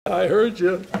I heard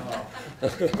you.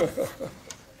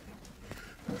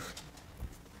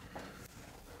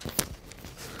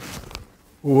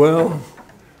 Well,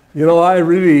 you know, I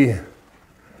really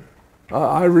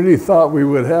thought we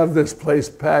would have this place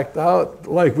packed out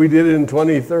like we did in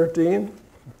 2013.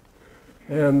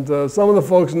 And some of the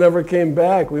folks never came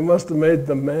back. We must have made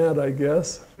them mad, I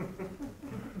guess.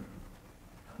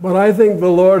 But I think the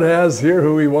Lord has here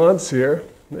who he wants here.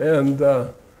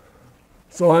 And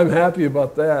so I'm happy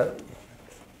about that.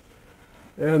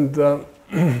 And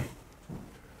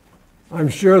I'm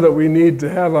sure that we need to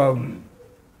have a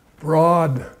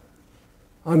broad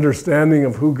understanding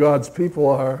of who God's people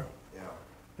are. Yeah.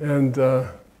 And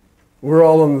we're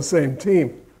all on the same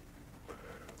team.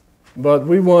 But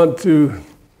we want to,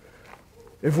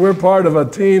 if we're part of a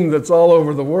team that's all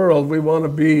over the world, we want to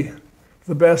be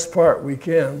the best part we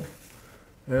can.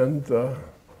 And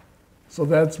so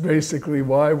that's basically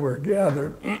why we're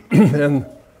gathered. And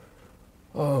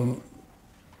so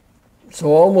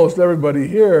almost everybody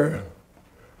here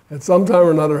at some time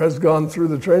or another has gone through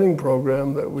the training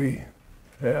program that we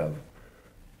have.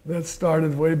 That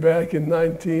started way back in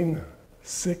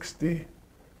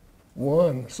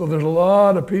 1961. So there's a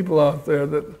lot of people out there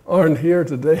that aren't here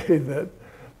today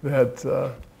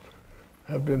that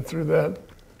have been through that.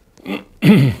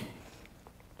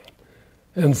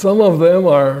 And some of them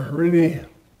are really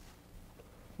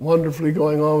wonderfully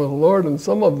going on with the Lord, and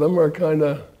some of them are kind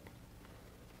of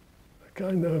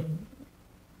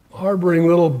harboring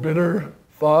little bitter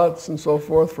thoughts and so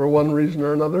forth for one reason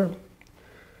or another.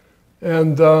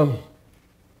 And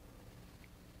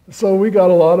so we got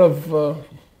a lot of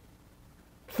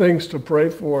things to pray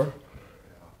for,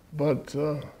 but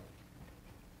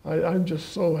I'm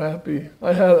just so happy.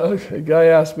 I had a guy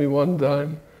ask me one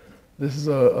time, this is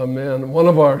a man, one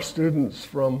of our students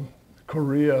from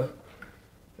Korea,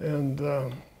 and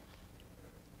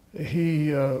he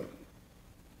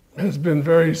has been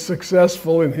very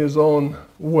successful in his own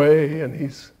way, and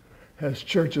has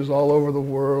churches all over the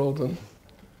world, and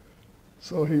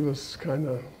so he was kind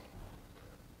of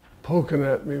poking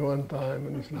at me one time,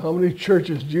 and he said, "How many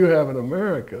churches do you have in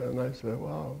America?" And I said,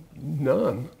 "Well,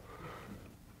 none.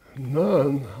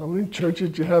 None. How many churches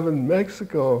do you have in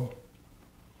Mexico?"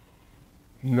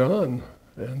 "None."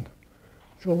 And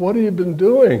so, "What have you been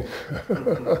doing?"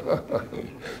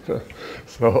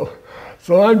 So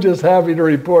I'm just happy to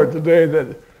report today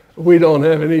that we don't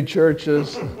have any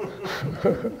churches,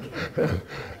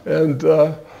 and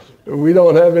we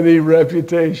don't have any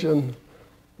reputation.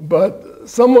 But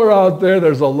somewhere out there,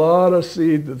 there's a lot of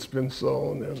seed that's been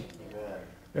sown.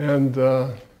 And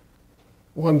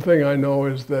one thing I know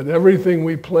is that everything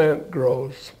we plant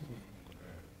grows.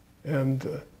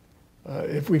 And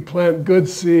if we plant good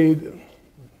seed,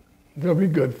 there'll be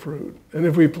good fruit. And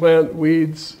if we plant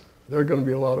weeds, there are going to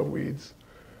be a lot of weeds.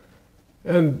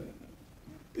 And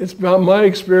it's about my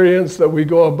experience that we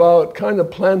go about kind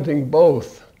of planting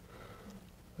both.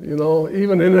 You know,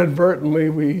 even inadvertently,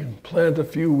 we plant a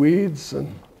few weeds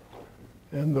and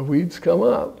the weeds come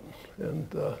up. And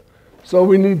so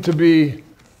we need to be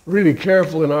really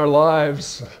careful in our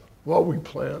lives what we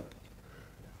plant.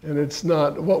 And it's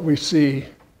not what we see,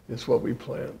 it's what we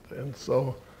plant. And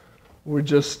so we're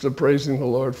just praising the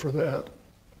Lord for that.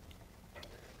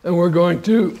 And we're going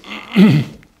to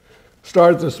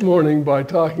start this morning by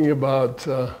talking about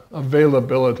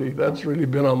availability. That's really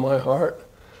been on my heart.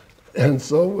 And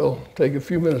so we'll take a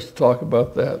few minutes to talk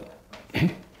about that.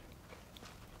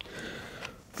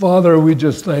 Father, we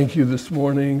just thank you this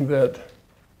morning that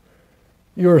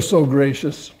you are so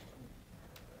gracious.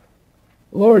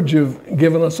 Lord, you've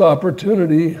given us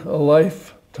opportunity, a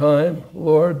lifetime,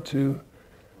 Lord, to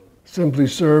simply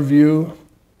serve you.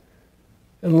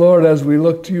 And Lord, as we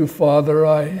look to you, Father,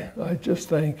 I just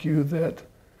thank you that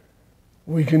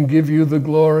we can give you the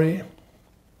glory.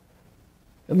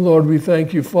 And Lord, we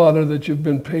thank you, Father, that you've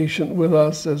been patient with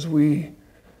us as we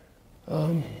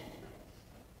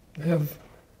have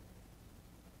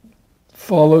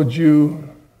followed you,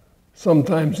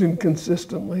 sometimes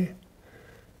inconsistently.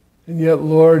 And yet,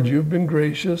 Lord, you've been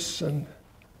gracious, and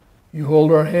you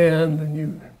hold our hand, and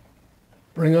you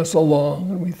bring us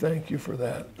along, and we thank you for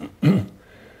that.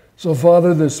 So,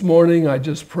 Father, this morning I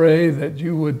just pray that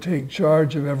you would take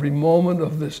charge of every moment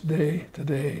of this day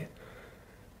today.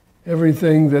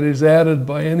 Everything that is added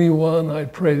by anyone, I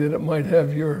pray that it might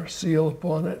have your seal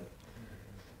upon it.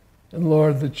 And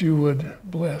Lord, that you would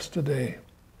bless today.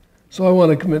 So I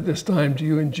want to commit this time to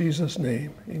you in Jesus'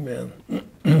 name. Amen.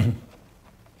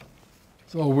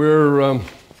 So we're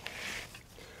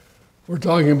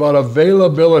talking about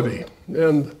availability.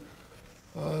 And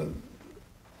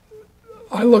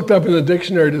I looked up in the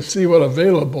dictionary to see what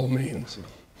available means.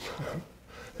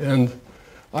 And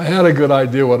I had a good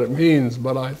idea what it means,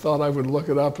 but I thought I would look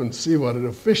it up and see what it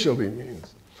officially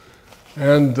means.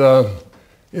 And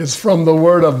it's from the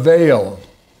word avail.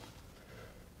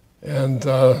 And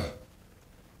I'll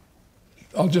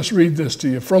just read this to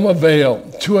you. From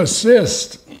avail, to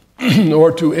assist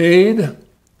or to aid,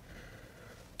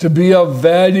 to be of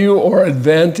value or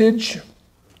advantage,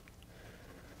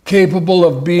 capable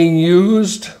of being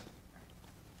used,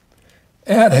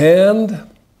 at hand,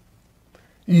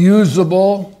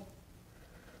 usable,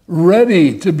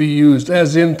 ready to be used,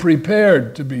 as in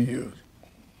prepared to be used.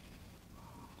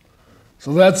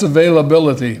 So that's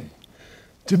availability,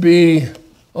 to be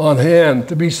on hand,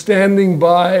 to be standing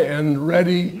by and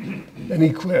ready and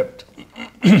equipped.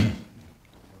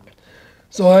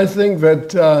 So I think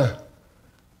that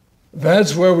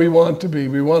that's where we want to be.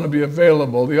 We want to be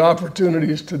available. The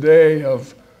opportunities today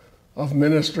of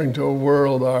ministering to a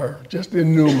world are just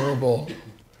innumerable.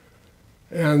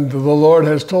 And the Lord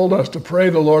has told us to pray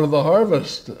the Lord of the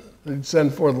harvest. He'd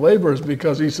send forth laborers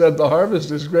because he said the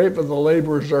harvest is great, but the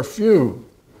laborers are few.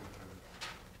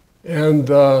 And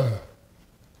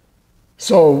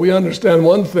so we understand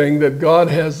one thing, that God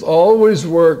has always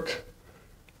worked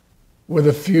with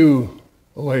a few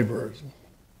laborers.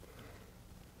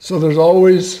 So there's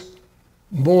always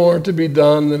more to be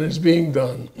done than is being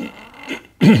done.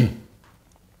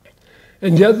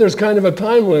 And yet there's kind of a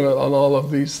time limit on all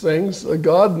of these things.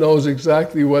 God knows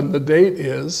exactly when the date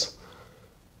is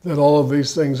that all of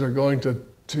these things are going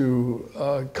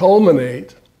to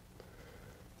culminate.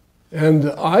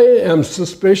 And I am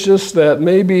suspicious that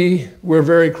maybe we're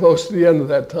very close to the end of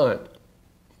that time.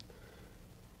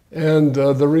 And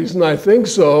the reason I think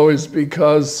so is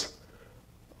because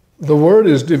the word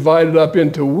is divided up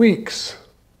into weeks.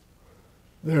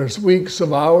 There's weeks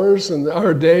of hours and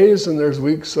our days, and there's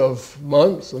weeks of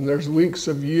months, and there's weeks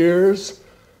of years,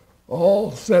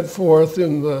 all set forth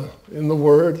in the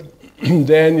word.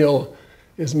 Daniel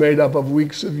is made up of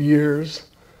weeks of years.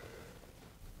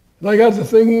 And I got to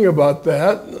thinking about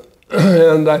that,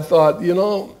 and I thought,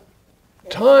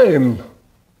 time.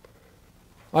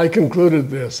 I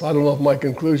concluded this. I don't know if my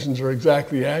conclusions are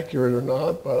exactly accurate or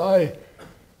not, but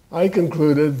I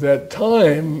concluded that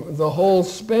time, the whole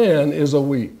span, is a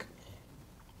week.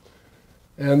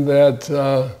 And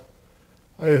that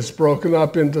it's broken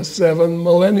up into 7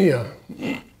 millennia.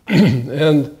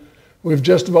 And we've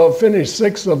just about finished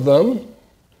 6 of them,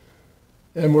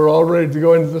 and we're all ready to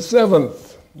go into the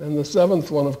 7th. And the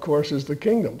 7th one, of course, is the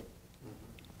kingdom.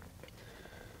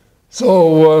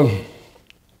 So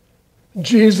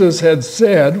Jesus had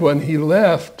said when he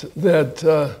left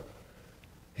that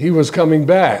he was coming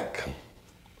back.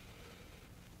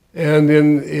 And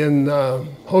in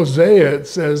Hosea it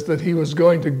says that he was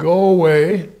going to go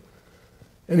away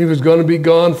and he was going to be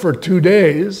gone for 2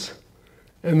 days,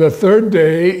 and the 3rd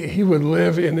day he would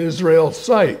live in Israel's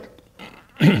sight.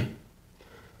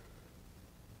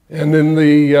 And in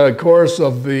the course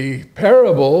of the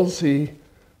parables, he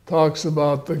talks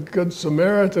about the Good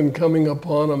Samaritan coming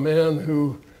upon a man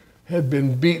who had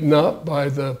been beaten up by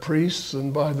the priests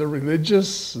and by the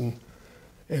religious, and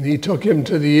he took him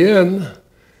to the inn,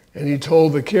 and he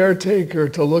told the caretaker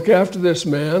to look after this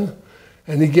man,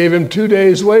 and he gave him 2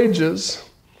 days' wages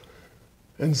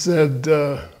and said,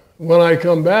 when I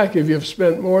come back, if you've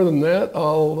spent more than that,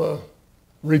 I'll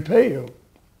repay you.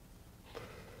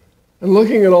 And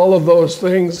looking at all of those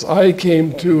things, I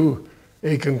came to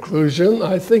a conclusion.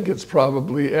 I think it's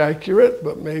probably accurate,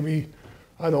 but maybe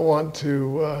I don't want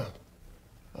to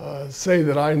say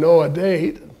that I know a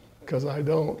date, because I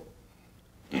don't.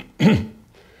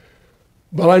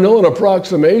 But I know an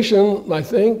approximation, I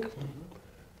think.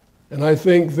 And I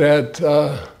think that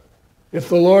if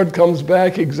the Lord comes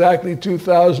back exactly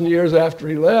 2,000 years after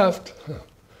he left,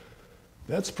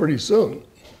 that's pretty soon.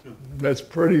 That's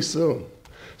pretty soon.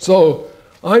 So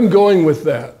I'm going with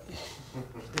that.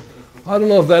 I don't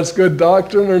know if that's good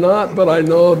doctrine or not, but I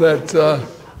know that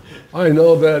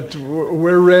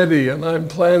we're ready, and I'm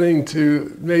planning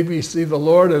to maybe see the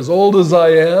Lord as old as I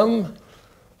am.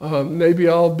 Maybe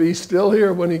I'll be still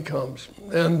here when he comes,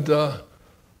 and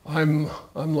I'm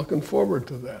looking forward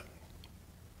to that.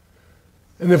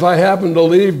 And if I happen to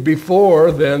leave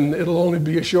before, then it'll only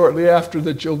be shortly after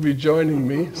that you'll be joining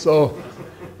me. So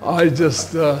I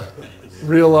just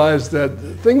realized that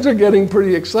things are getting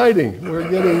pretty exciting.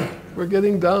 We're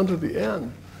getting down to the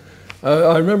end.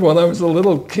 I remember when I was a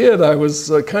little kid, I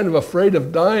was kind of afraid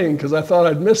of dying because I thought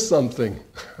I'd miss something.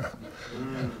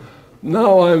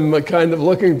 Now I'm kind of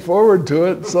looking forward to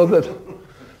it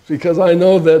because I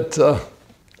know that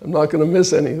I'm not going to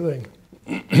miss anything.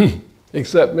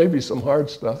 except maybe some hard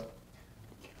stuff.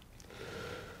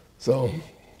 So,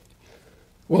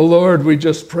 well, Lord, we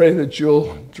just pray that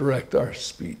you'll direct our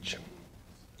speech.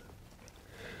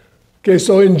 Okay,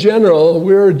 so in general,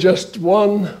 we're just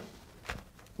one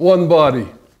body.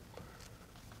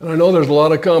 And I know there's a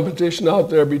lot of competition out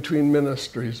there between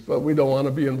ministries, but we don't want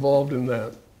to be involved in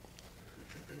that.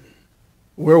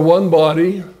 We're one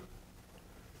body,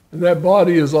 and that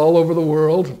body is all over the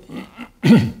world.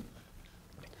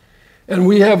 And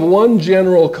we have one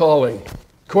general calling.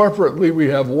 Corporately, we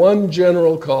have one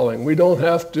general calling. We don't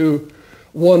have to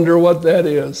wonder what that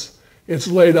is. It's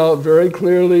laid out very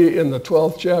clearly in the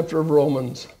 12th chapter of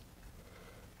Romans.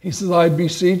 He says, I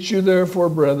beseech you therefore,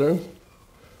 brethren,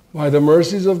 by the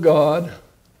mercies of God,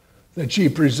 that ye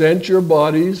present your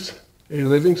bodies a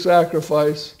living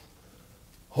sacrifice,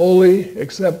 holy,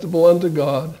 acceptable unto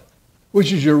God,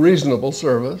 which is your reasonable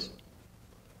service.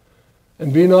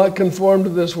 And be not conformed to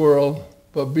this world,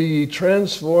 but be ye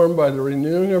transformed by the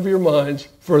renewing of your minds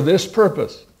for this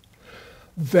purpose,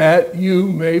 that you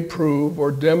may prove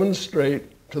or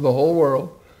demonstrate to the whole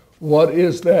world what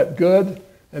is that good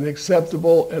and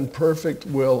acceptable and perfect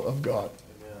will of God.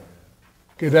 Amen.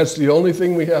 Okay, that's the only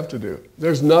thing we have to do.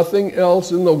 There's nothing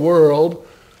else in the world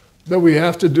that we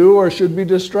have to do or should be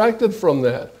distracted from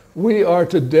that. We are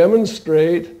to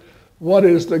demonstrate what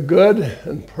is the good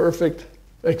and perfect,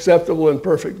 acceptable and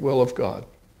perfect will of God.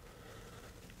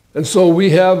 And so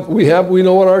we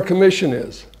know what our commission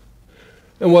is.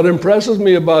 And what impresses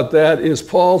me about that is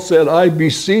Paul said, I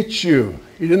beseech you.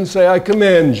 He didn't say, I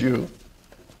command you.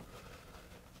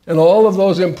 And all of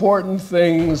those important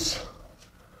things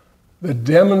that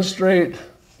demonstrate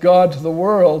God to the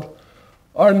world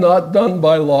are not done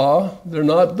by law. They're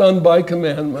not done by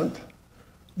commandment.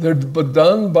 They're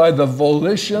done by the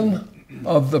volition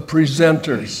of the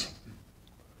presenters.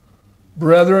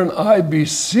 Brethren, I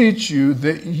beseech you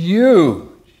that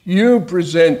you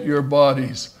present your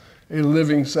bodies a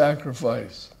living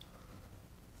sacrifice,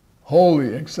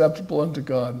 holy, acceptable unto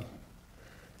God.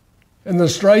 And the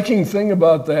striking thing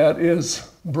about that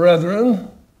is, brethren,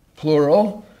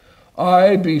 plural,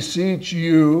 I beseech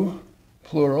you,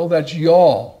 plural, that's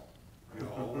y'all.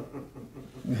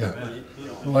 Yeah.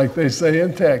 Like they say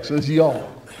in Texas, y'all.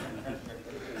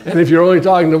 And if you're only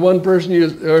talking to one person,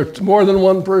 or to more than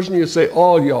one person, you say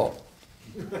all y'all.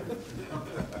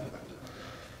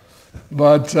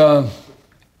 But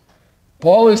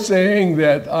Paul is saying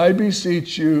that I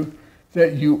beseech you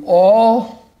that you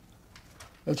all,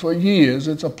 that's what ye is,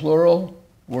 it's a plural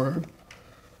word,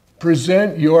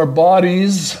 present your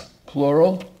bodies,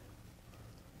 plural,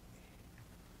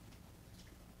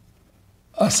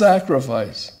 a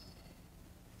sacrifice,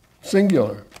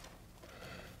 singular.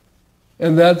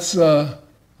 And that's,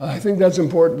 I think that's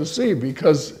important to see,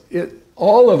 because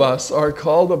all of us are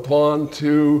called upon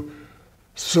to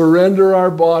surrender our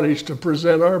bodies, to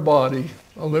present our body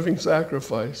a living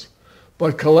sacrifice.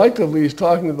 But collectively, he's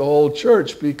talking to the whole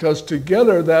church, because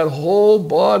together that whole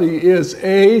body is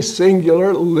a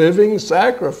singular living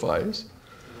sacrifice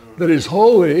that is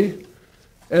holy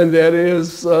and that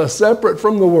is separate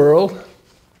from the world,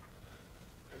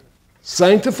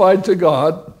 sanctified to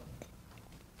God.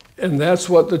 And that's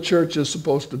what the church is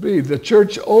supposed to be. The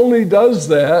church only does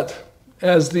that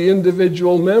as the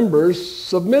individual members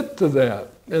submit to that.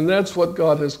 And that's what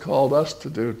God has called us to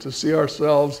do, to see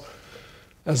ourselves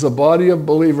as a body of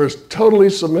believers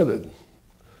totally submitted.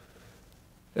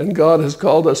 And God has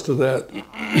called us to that.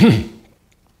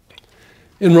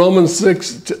 In Romans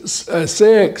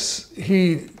 6,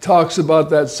 he talks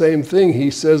about that same thing. He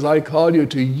says, I call you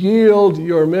to yield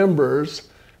your members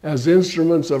as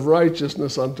instruments of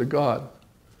righteousness unto God.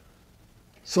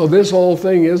 So this whole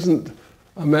thing isn't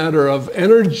a matter of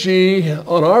energy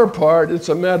on our part. It's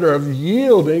a matter of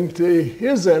yielding to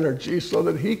his energy so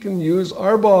that he can use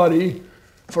our body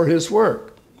for his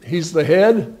work. He's the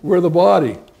head, we're the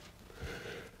body.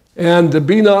 And to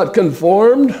be not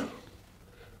conformed,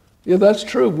 yeah, that's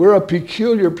true. We're a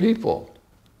peculiar people.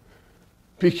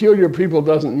 Peculiar people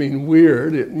doesn't mean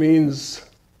weird. It means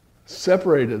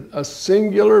separated. A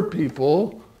singular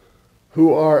people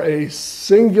who are a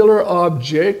singular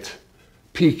object,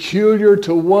 peculiar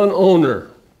to one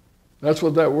owner. That's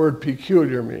what that word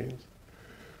peculiar means.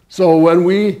 So when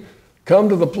we come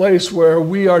to the place where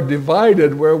we are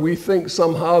divided, where we think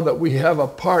somehow that we have a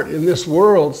part in this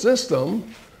world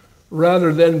system,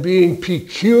 rather than being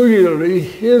peculiarly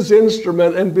his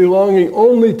instrument and belonging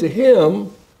only to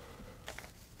him,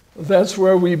 that's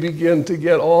where we begin to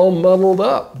get all muddled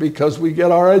up, because we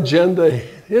get our agenda,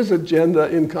 his agenda,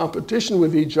 in competition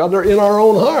with each other in our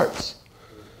own hearts.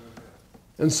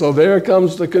 And so there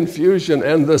comes the confusion,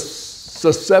 and the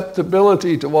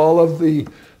susceptibility to all of the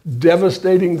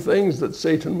devastating things that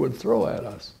Satan would throw at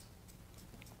us.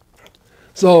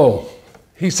 So,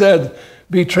 he said,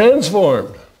 be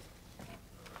transformed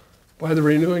by the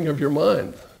renewing of your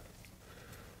mind.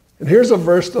 And here's a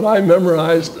verse that I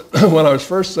memorized when I was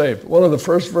first saved. One of the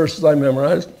first verses I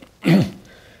memorized.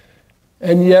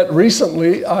 And yet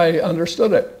recently I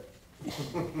understood it.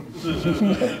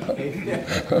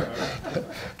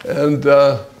 And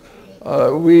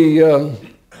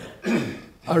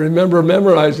I remember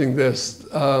memorizing this,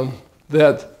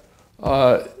 that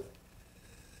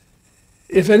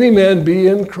if any man be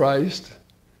in Christ,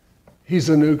 he's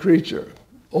a new creature.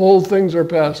 Old things are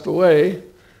passed away.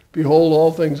 Behold,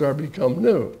 all things are become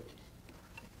new.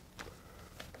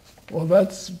 Well,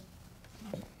 that's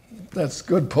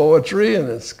good poetry and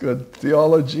it's good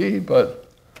theology, but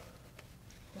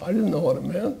I didn't know what it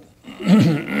meant.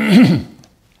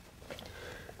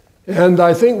 And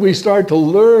I think we start to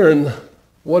learn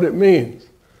what it means.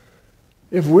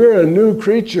 If we're a new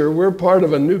creature, we're part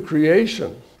of a new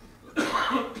creation.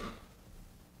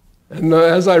 And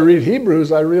as I read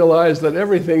Hebrews, I realize that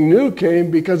everything new came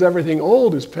because everything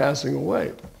old is passing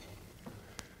away.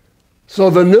 So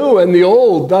the new and the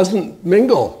old doesn't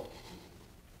mingle.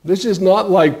 This is not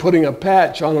like putting a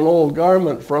patch on an old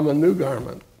garment from a new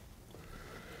garment.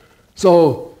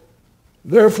 So,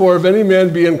 therefore, if any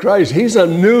man be in Christ, he's a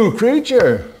new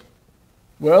creature.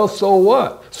 Well, so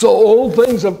what? So old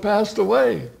things have passed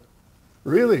away.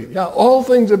 Really? Yeah, all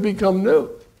things have become new.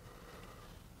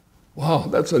 Wow,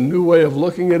 that's a new way of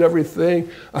looking at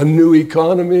everything, a new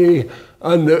economy,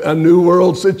 a new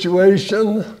world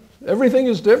situation. Everything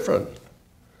is different.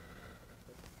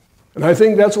 And I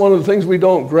think that's one of the things we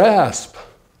don't grasp.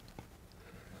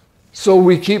 So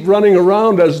we keep running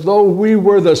around as though we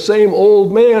were the same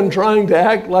old man trying to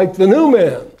act like the new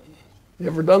man. You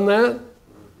ever done that?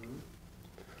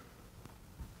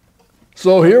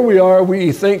 So here we are,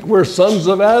 we think we're sons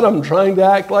of Adam trying to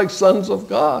act like sons of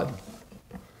God.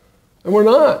 And we're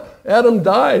not. Adam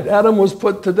died. Adam was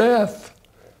put to death.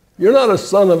 You're not a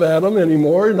son of Adam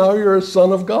anymore. Now you're a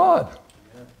son of God.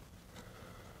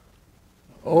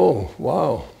 Oh,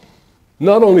 wow.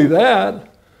 Not only that,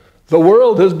 the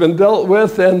world has been dealt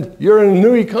with and you're in a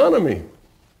new economy.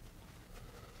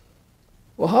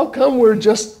 Well, how come we're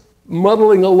just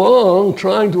muddling along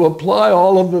trying to apply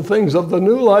all of the things of the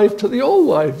new life to the old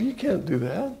life? You can't do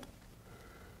that.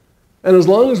 And as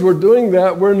long as we're doing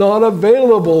that, we're not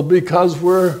available because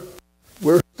we're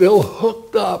still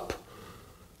hooked up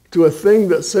to a thing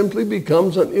that simply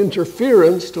becomes an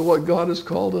interference to what God has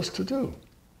called us to do.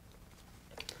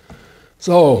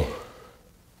 So,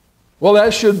 well,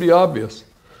 that should be obvious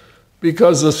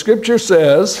because the scripture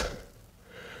says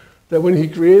that when he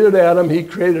created Adam, he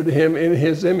created him in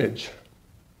his image.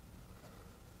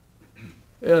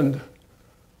 And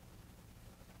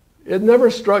it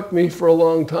never struck me for a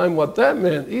long time what that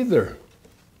meant either.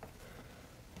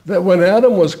 That when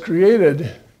Adam was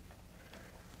created,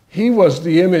 he was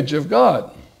the image of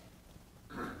God.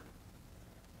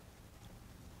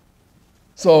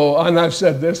 So, and I've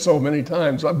said this so many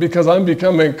times, because I'm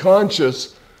becoming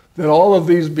conscious that all of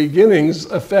these beginnings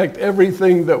affect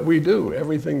everything that we do,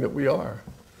 everything that we are.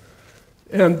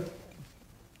 And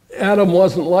Adam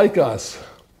wasn't like us.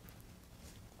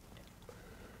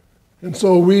 And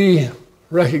so we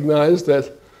recognize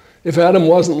that if Adam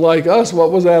wasn't like us,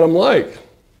 what was Adam like?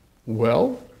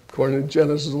 Well, according to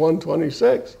Genesis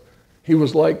 1:26, he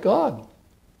was like God.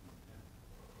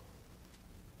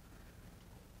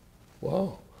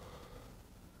 Wow.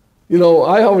 You know,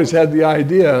 I always had the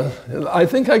idea, and I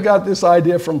think I got this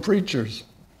idea from preachers.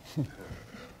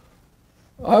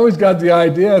 I always got the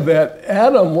idea that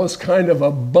Adam was kind of a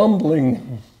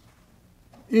bumbling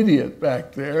idiot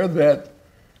back there that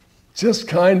just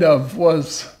kind of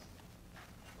was,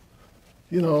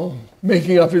 you know,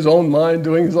 making up his own mind,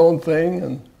 doing his own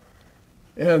thing.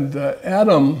 And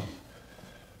Adam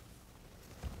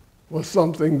was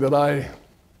something that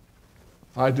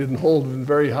I didn't hold in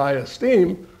very high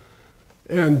esteem.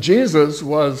 And Jesus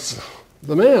was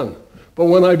the man. But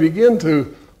when I begin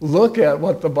to look at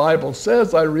what the Bible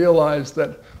says, I realize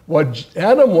that what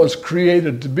Adam was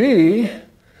created to be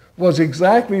was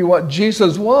exactly what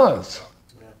Jesus was.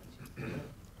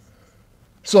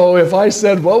 So if I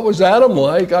said, what was Adam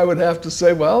like? I would have to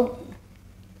say, well,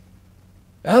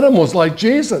 Adam was like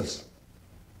Jesus.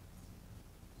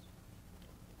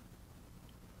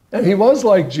 And he was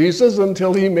like Jesus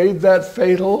until he made that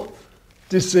fatal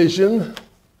decision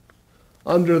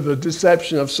under the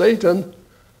deception of Satan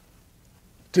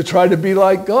to try to be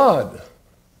like God.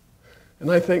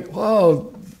 And I think,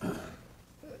 wow,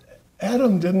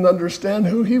 Adam didn't understand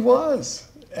who he was.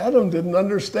 Adam didn't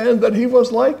understand that he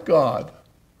was like God.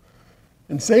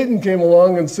 And Satan came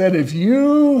along and said, if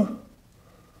you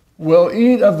will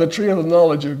eat of the tree of the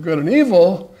knowledge of good and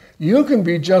evil, you can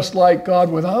be just like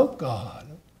God without God.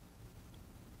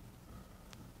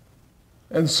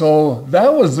 And so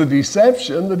that was the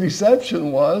deception. The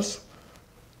deception was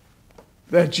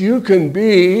that you can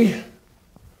be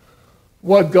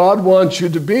what God wants you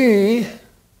to be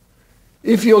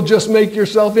if you'll just make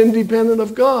yourself independent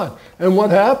of God. And what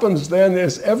happens then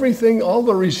is everything, all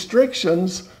the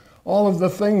restrictions, all of the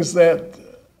things that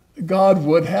God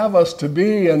would have us to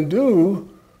be and do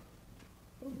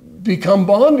become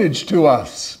bondage to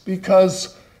us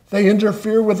because they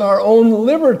interfere with our own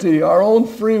liberty, our own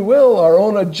free will, our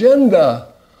own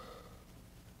agenda.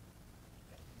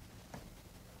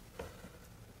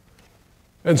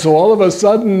 And so all of a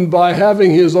sudden, by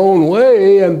having his own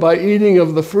way and by eating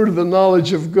of the fruit of the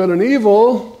knowledge of good and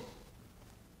evil,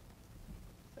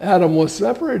 Adam was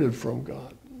separated from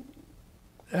God.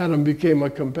 Adam became a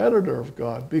competitor of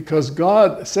God because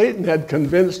Satan had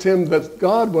convinced him that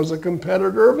God was a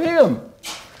competitor of him.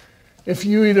 If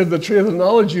you eat of the tree of the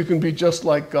knowledge, you can be just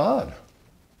like God.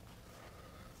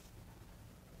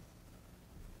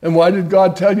 And why did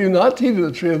God tell you not to eat of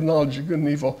the tree of the knowledge of good and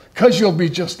evil? Because you'll be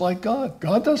just like God.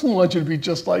 God doesn't want you to be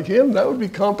just like him. That would be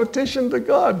competition to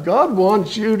God. God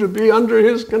wants you to be under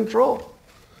his control.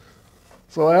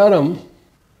 So Adam,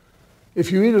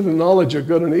 if you eat of the knowledge of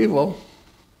good and evil,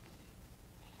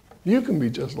 you can be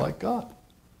just like God.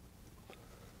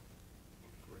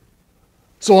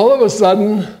 So all of a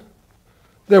sudden,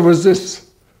 there was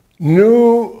this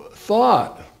new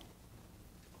thought.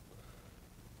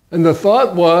 And the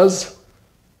thought was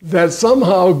that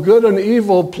somehow good and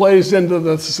evil plays into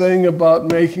the thing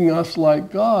about making us like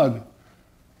God.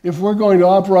 If we're going to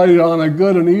operate on a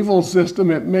good and evil system,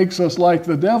 it makes us like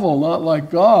the devil, not like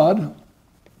God.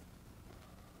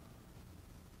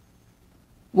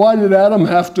 Why did Adam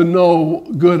have to know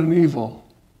good and evil?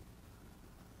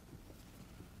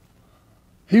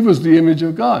 He was the image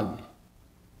of God.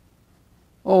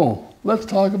 Oh, let's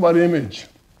talk about image.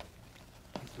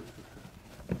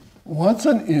 What's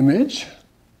an image?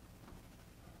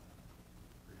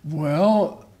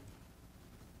 Well,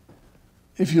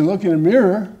 if you look in a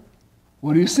mirror,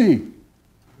 what do you see?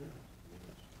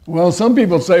 Well, some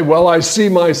people say, well, I see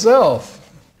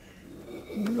myself.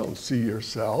 You don't see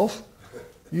yourself.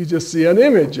 You just see an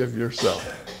image of yourself.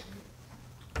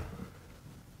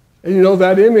 And you know,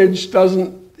 that image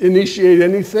doesn't initiate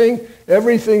anything.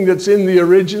 Everything that's in the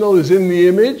original is in the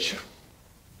image,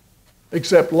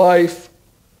 except life,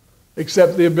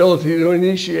 except the ability to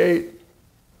initiate.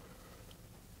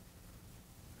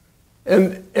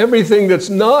 And everything that's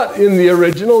not in the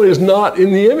original is not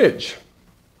in the image.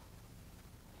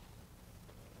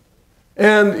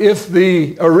 And if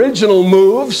the original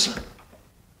moves,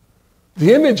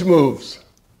 the image moves.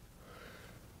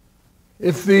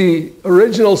 If the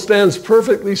original stands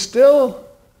perfectly still,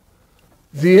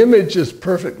 the image is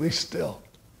perfectly still.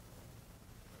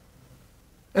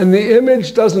 And the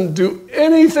image doesn't do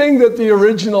anything that the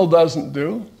original doesn't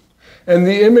do. And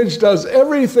the image does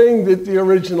everything that the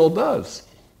original does.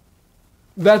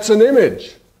 That's an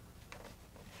image.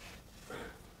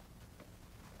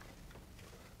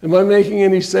 Am I making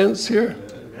any sense here?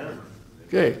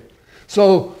 Okay.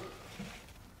 So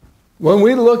when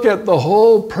we look at the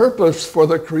whole purpose for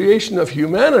the creation of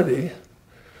humanity,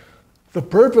 the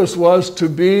purpose was to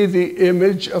be the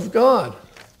image of God.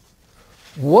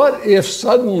 What if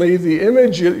suddenly the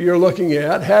image you're looking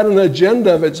at had an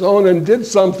agenda of its own and did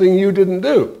something you didn't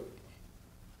do?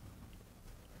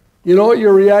 You know what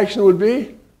your reaction would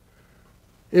be?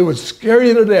 It would scare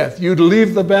you to death. You'd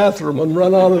leave the bathroom and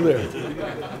run out of there.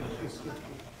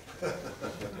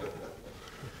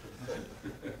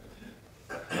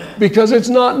 Because it's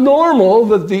not normal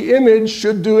that the image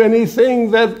should do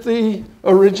anything that the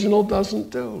original doesn't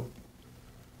do.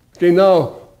 Okay,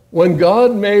 now, when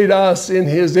God made us in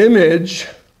his image,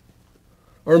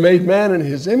 or made man in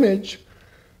his image,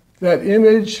 that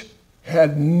image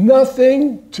had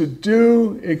nothing to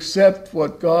do except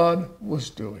what God was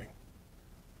doing.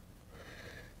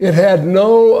 It had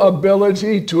no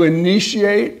ability to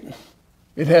initiate.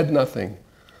 It had nothing.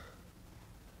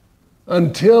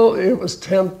 Until it was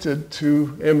tempted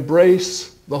to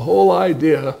embrace the whole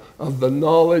idea of the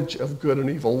knowledge of good and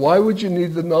evil. Why would you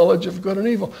need the knowledge of good and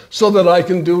evil? So that I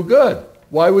can do good.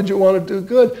 Why would you want to do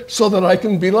good? So that I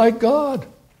can be like God.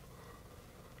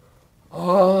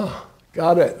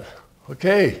 Got it.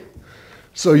 Okay.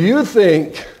 So you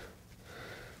think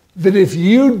that if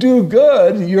you do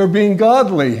good, you're being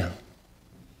godly.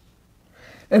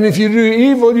 And if you do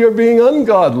evil, you're being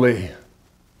ungodly.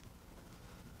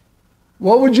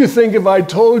 What would you think if I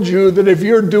told you that if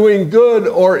you're doing good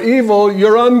or evil,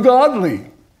 you're ungodly,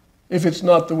 if it's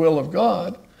not the will of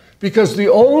God? Because the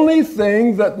only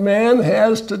thing that man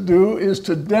has to do is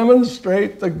to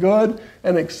demonstrate the good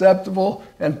and acceptable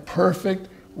and perfect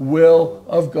will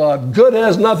of God. Good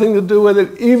has nothing to do with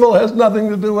it. Evil has nothing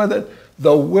to do with it.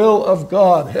 The will of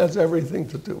God has everything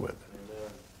to do with it.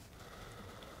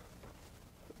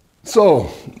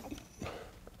 So,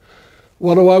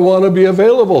 what do I want to be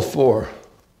available for?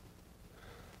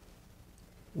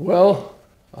 Well,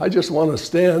 I just want to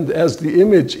stand as the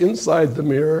image inside the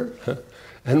mirror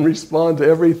and respond to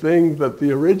everything that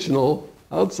the original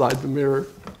outside the mirror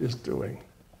is doing.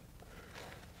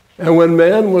 And when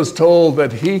man was told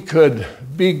that he could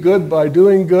be good by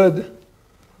doing good,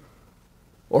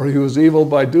 or he was evil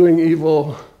by doing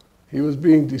evil, he was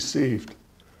being deceived.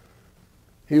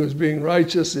 He was being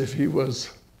righteous if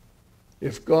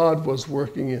God was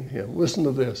working in him. Listen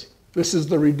to this. This is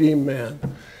the redeemed man.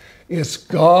 It's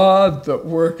God that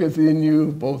worketh in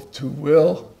you both to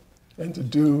will and to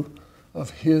do of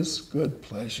his good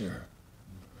pleasure.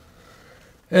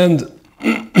 And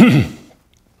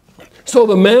so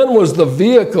the man was the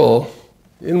vehicle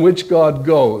in which God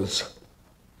goes.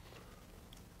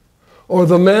 Or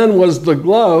the man was the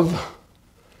glove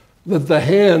that the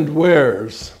hand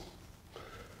wears.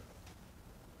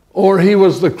 Or he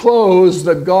was the clothes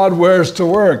that God wears to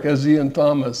work, as Ian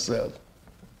Thomas said.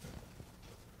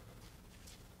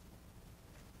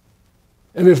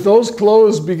 And if those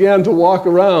clothes began to walk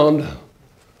around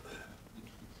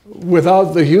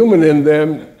without the human in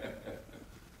them,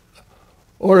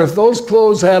 or if those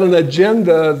clothes had an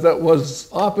agenda that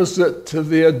was opposite to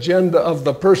the agenda of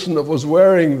the person that was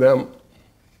wearing them,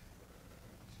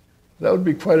 that would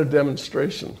be quite a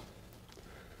demonstration.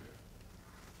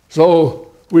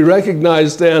 So we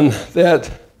recognize then that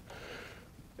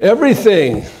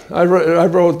everything, I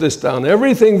wrote this down,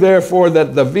 everything therefore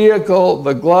that the vehicle,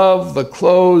 the glove, the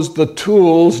clothes, the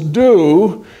tools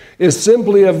do is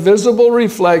simply a visible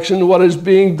reflection of what is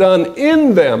being done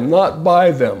in them, not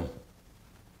by them.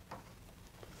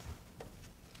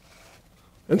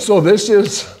 And so this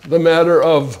is the matter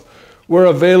of where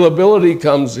availability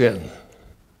comes in.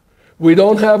 We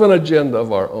don't have an agenda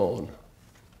of our own.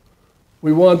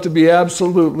 We want to be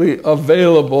absolutely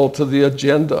available to the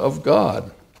agenda of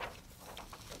God.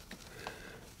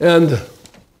 And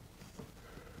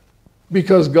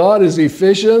because God is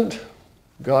efficient,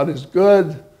 God is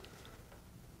good,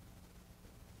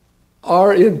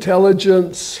 our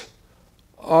intelligence,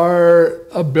 our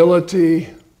ability,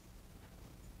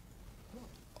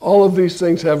 all of these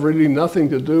things have really nothing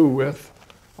to do with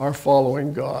our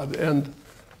following God. And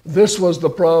this was the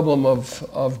problem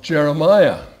of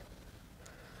Jeremiah.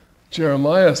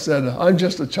 Jeremiah said, I'm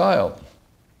just a child.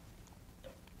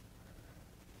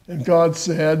 And God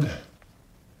said,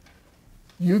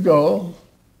 you go,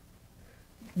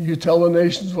 you tell the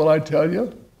nations what I tell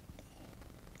you.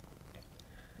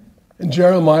 And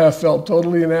Jeremiah felt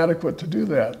totally inadequate to do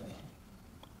that.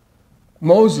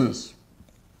 Moses,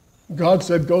 God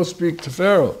said, go speak to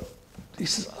Pharaoh. He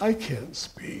says, I can't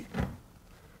speak.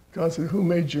 God said, who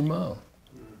made your mouth?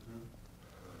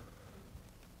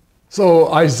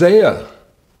 So Isaiah,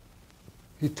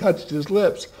 he touched his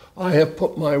lips. I have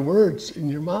put my words in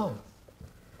your mouth.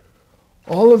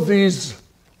 All of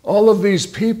these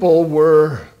people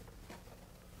were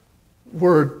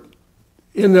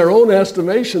in their own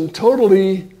estimation,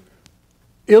 totally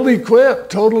ill-equipped,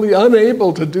 totally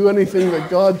unable to do anything that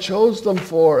God chose them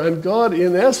for. And God,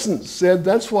 in essence, said,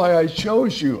 that's why I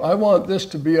chose you. I want this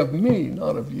to be of me,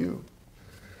 not of you.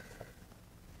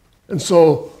 And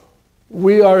so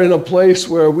we are in a place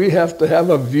where we have to have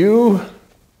a view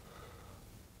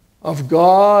of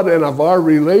God and of our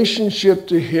relationship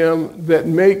to him that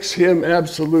makes him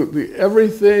absolutely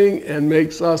everything and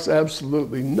makes us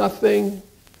absolutely nothing.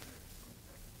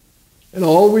 And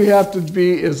all we have to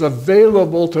be is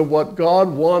available to what God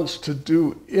wants to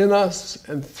do in us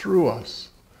and through us.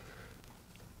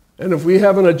 And if we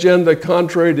have an agenda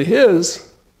contrary to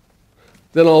his,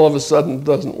 then all of a sudden it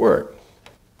doesn't work.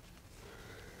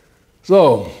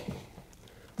 So,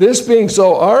 this being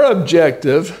so, our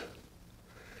objective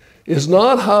is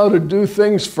not how to do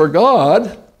things for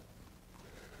God,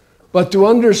 but to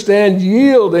understand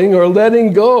yielding or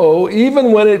letting go,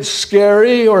 even when it's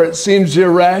scary or it seems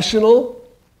irrational.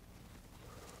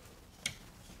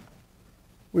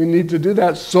 We need to do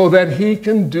that so that he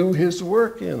can do his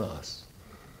work in us.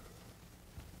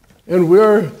 And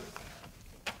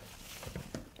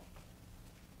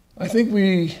I think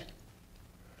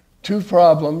two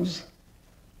problems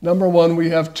Number one, we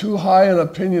have too high an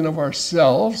opinion of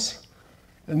ourselves.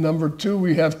 And number two,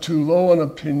 we have too low an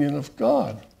opinion of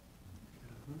God.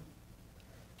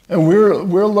 And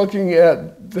we're looking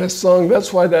at this song.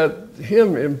 That's why that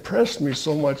hymn impressed me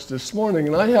so much this morning.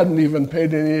 And I hadn't even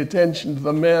paid any attention to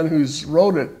the man who's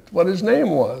wrote it, what his name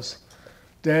was.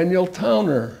 Daniel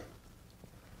Towner.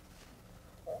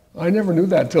 I never knew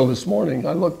that till this morning.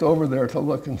 I looked over there to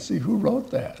look and see who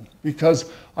wrote that. Because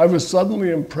I was suddenly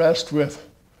impressed with,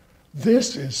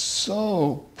 this is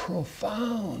so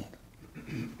profound.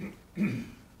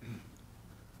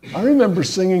 I remember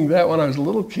singing that when I was a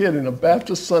little kid in a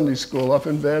Baptist Sunday school up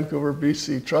in Vancouver,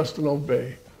 BC, Trust and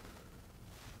Obey.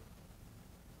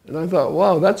 And I thought,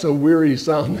 wow, that's a weary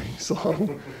sounding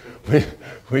song.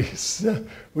 We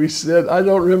said, I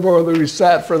don't remember whether we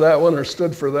sat for that one or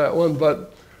stood for that one,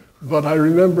 but I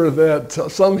remember that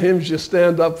some hymns you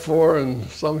stand up for and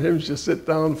some hymns you sit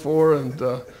down for, and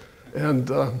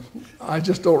I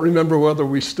just don't remember whether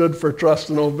we stood for Trust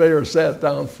and Obey or sat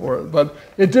down for it, but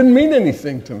it didn't mean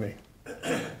anything to me.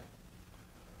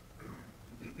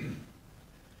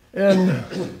 And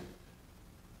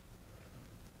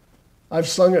I've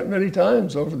sung it many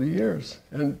times over the years,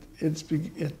 and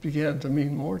it began to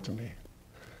mean more to me.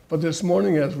 But this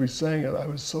morning as we sang it, I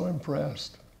was so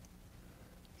impressed.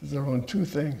 There were two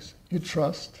things. You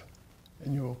trust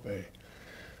and you obey.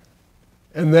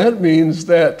 And that means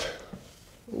that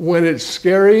when it's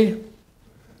scary,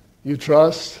 you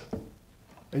trust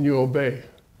and you obey.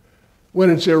 When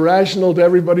it's irrational to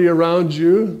everybody around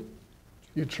you,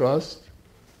 you trust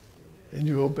and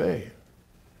you obey.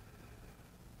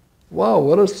 Wow,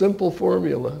 what a simple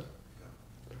formula.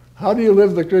 How do you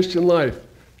live the Christian life?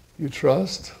 You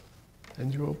trust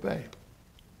and you obey.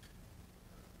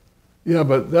 Yeah,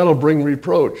 but that'll bring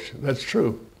reproach. That's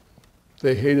true.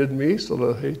 They hated me, so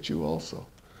they'll hate you also.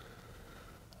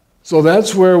 So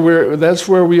that's where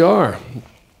we are.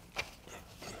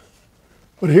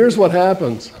 But here's what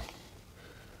happens.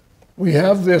 We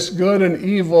have this good and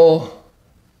evil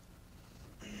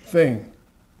thing.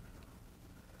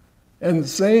 And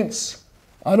saints,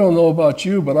 I don't know about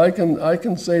you, but I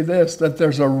can say this, that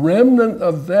there's a remnant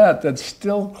of that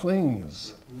still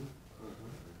clings.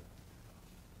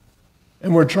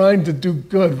 And we're trying to do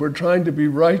good. We're trying to be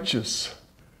righteous.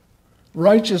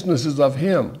 Righteousness is of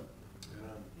Him.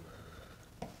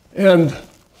 And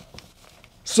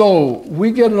so we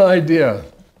get an idea.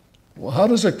 Well, how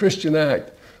does a Christian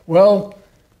act? Well,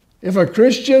 if a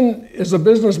Christian is a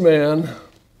businessman,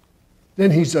 then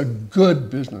he's a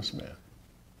good businessman.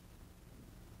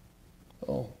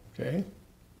 Oh, okay.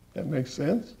 That makes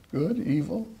sense. Good,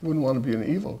 evil. You wouldn't want to be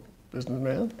an evil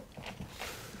businessman.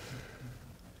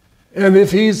 And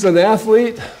if he's an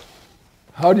athlete,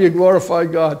 how do you glorify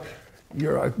God?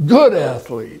 You're a good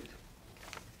athlete.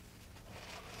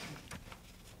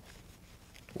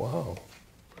 Wow.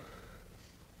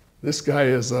 This guy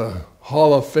is a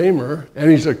Hall of Famer,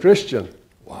 and he's a Christian.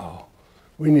 Wow.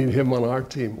 We need him on our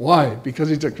team. Why? Because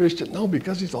he's a Christian? No,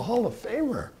 because he's a Hall of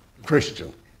Famer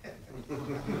Christian.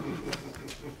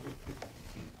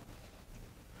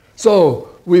 So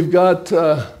we've got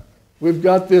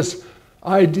this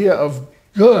idea of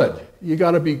good. You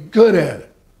got to be good at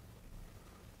it.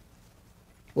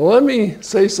 Well, let me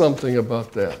say something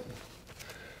about that.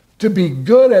 To be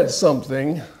good at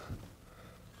something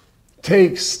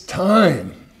takes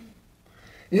time.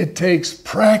 It takes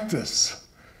practice.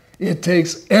 It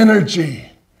takes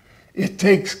energy. It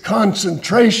takes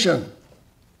concentration.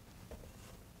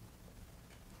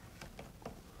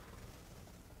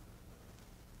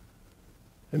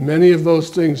 And many of those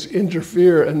things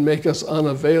interfere and make us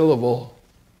unavailable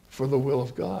for the will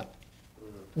of God.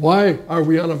 Why are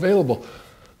we unavailable?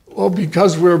 Well,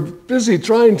 because we're busy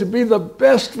trying to be the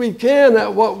best we can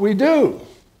at what we do.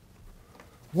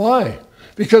 Why?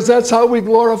 Because that's how we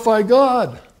glorify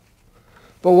God.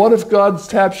 But what if God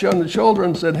taps you on the shoulder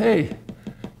and said, hey,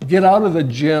 get out of the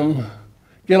gym,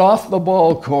 get off the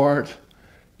ball court,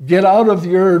 get out of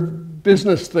your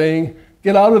business thing,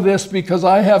 get out of this because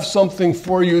I have something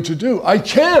for you to do. I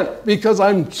can't because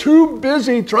I'm too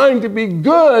busy trying to be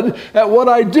good at what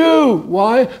I do.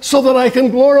 Why? So that I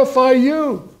can glorify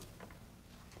you.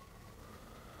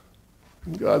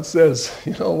 And God says,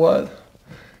 you know what?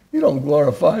 You don't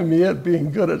glorify me at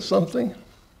being good at something.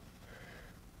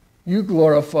 You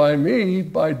glorify me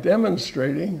by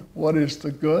demonstrating what is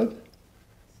the good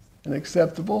and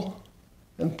acceptable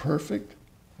and perfect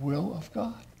will of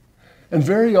God. And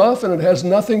very often it has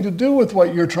nothing to do with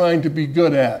what you're trying to be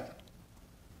good at.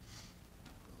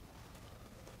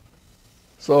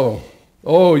 So,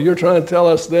 you're trying to tell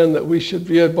us then that we should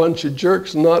be a bunch of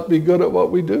jerks and not be good at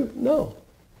what we do? No.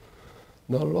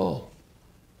 Not at all.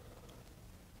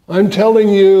 I'm telling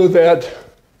you that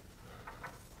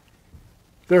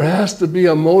there has to be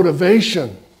a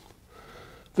motivation.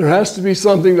 There has to be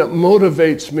something that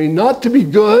motivates me, not to be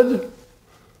good,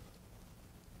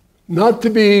 not to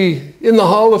be in the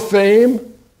Hall of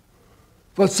Fame,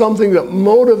 but something that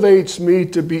motivates me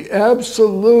to be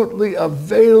absolutely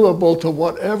available to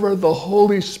whatever the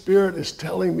Holy Spirit is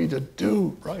telling me to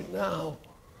do right now.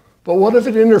 But what if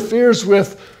it interferes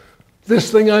with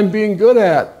this thing I'm being good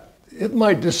at? It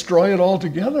might destroy it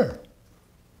altogether.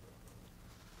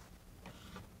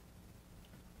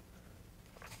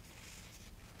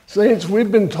 Saints,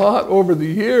 we've been taught over the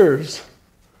years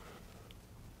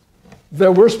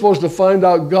that we're supposed to find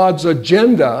out God's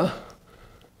agenda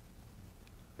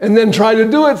and then try to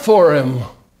do it for Him.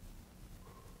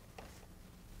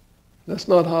 That's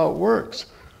not how it works.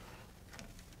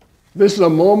 This is a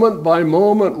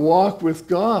moment-by-moment walk with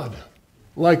God,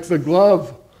 like the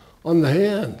glove on the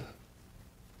hand.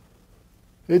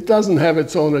 It doesn't have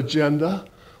its own agenda,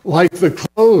 like the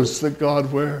clothes that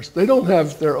God wears. They don't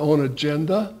have their own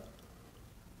agenda.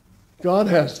 God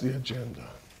has the agenda.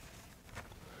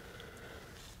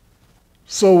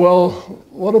 So, well,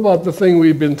 what about the thing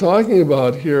we've been talking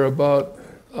about here about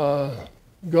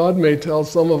God may tell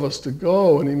some of us to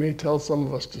go and He may tell some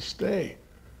of us to stay?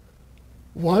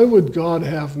 Why would God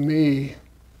have me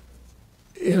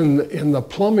in the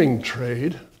plumbing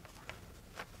trade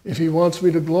if He wants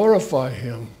me to glorify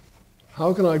Him?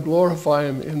 How can I glorify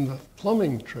Him in the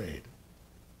plumbing trade?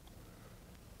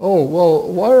 Oh,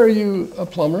 well, why are you a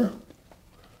plumber?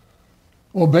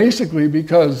 Well, basically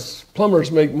because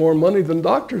plumbers make more money than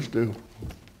doctors do.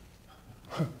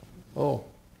 Oh,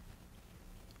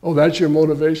 that's your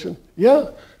motivation?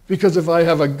 Yeah, because if I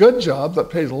have a good job that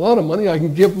pays a lot of money, I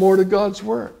can give more to God's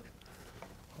work.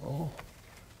 Oh,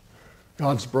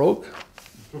 God's broke?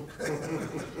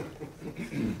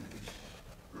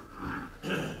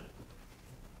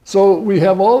 So we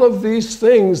have all of these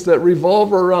things that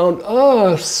revolve around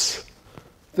us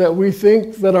that we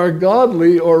think that are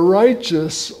godly or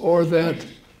righteous or that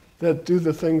do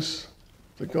the things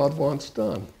that God wants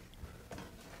done.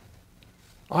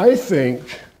 I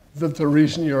think that the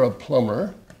reason you're a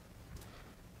plumber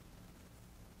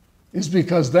is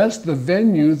because that's the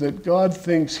venue that God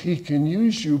thinks He can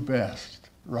use you best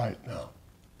right now.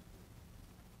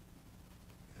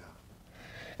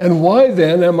 And why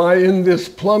then am I in this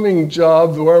plumbing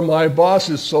job where my boss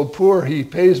is so poor he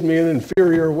pays me an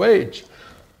inferior wage?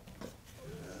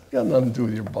 Got nothing to do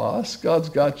with your boss. God's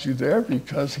got you there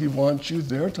because He wants you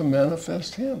there to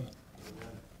manifest Him.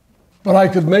 But I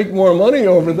could make more money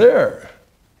over there.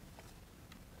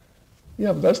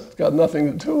 Yeah, but that's got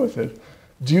nothing to do with it.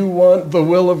 Do you want the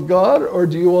will of God or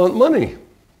do you want money?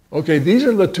 Okay, these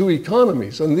are the two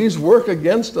economies, and these work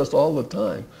against us all the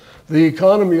time. The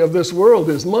economy of this world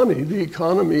is money. The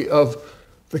economy of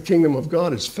the kingdom of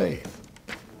God is faith.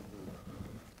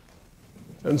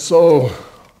 And so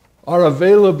our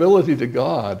availability to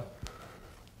God,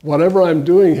 whatever I'm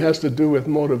doing has to do with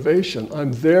motivation.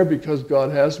 I'm there because God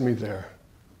has me there.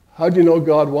 How do you know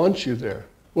God wants you there?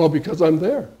 Well, because I'm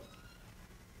there.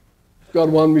 If God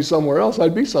wanted me somewhere else,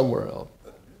 I'd be somewhere else.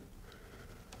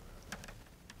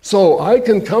 So I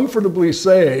can comfortably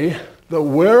say that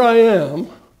where I am,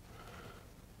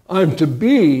 I'm to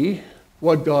be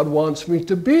what God wants me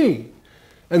to be.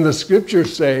 And the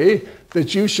scriptures say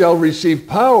that you shall receive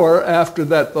power after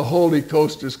that the Holy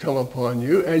Ghost has come upon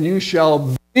you, and you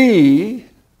shall be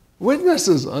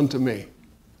witnesses unto me.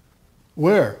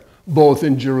 Where? Both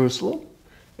in Jerusalem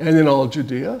and in all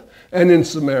Judea and in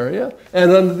Samaria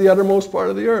and unto the uttermost part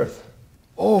of the earth.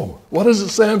 Oh, what does it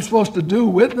say I'm supposed to do?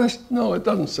 Witness? No, it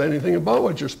doesn't say anything about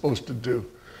what you're supposed to do.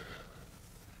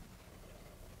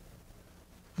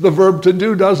 The verb to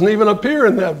do doesn't even appear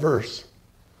in that verse.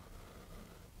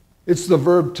 It's the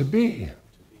verb to be.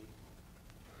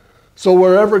 So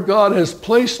wherever God has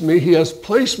placed me, He has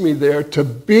placed me there to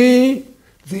be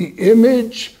the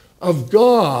image of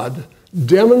God,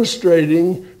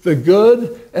 demonstrating the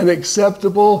good and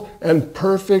acceptable and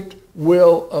perfect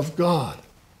will of God.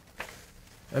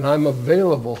 And I'm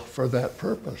available for that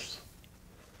purpose.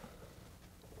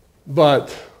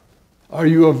 But are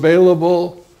you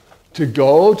available to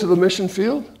go to the mission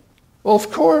field? Well,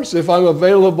 of course, if I'm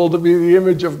available to be the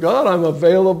image of God, I'm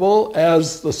available,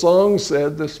 as the song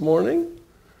said this morning,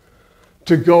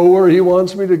 to go where He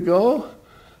wants me to go,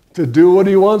 to do what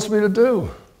He wants me to do.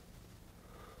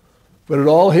 But it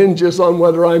all hinges on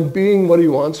whether I'm being what He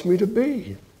wants me to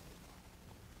be.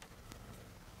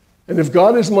 And if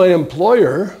God is my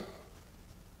employer,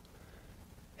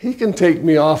 He can take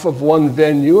me off of one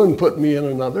venue and put me in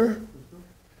another.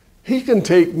 He can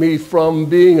take me from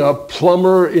being a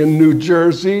plumber in New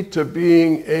Jersey to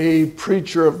being a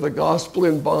preacher of the gospel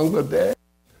in Bangladesh.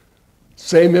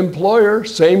 Same employer,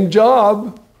 same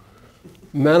job,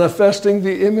 manifesting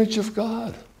the image of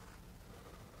God.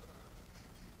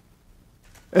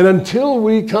 And until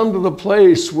we come to the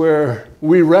place where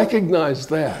we recognize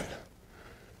that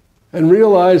and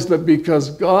realize that because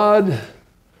God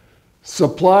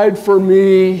supplied for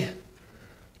me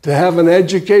to have an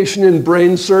education in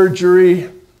brain surgery,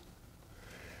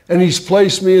 and He's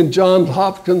placed me in Johns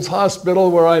Hopkins Hospital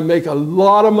where I make a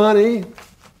lot of money,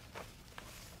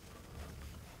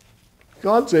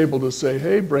 God's able to say,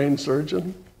 hey, brain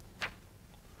surgeon,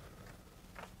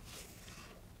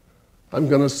 I'm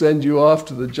going to send you off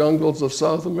to the jungles of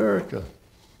South America.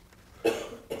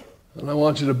 And I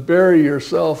want you to bury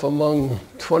yourself among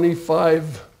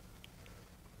 25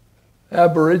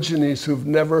 Aborigines who've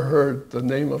never heard the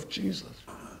name of Jesus.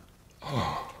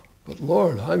 Oh, but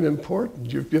Lord, I'm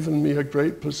important. You've given me a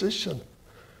great position.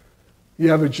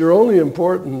 Yeah, but you're only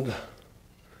important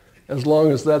as long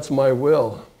as that's my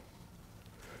will.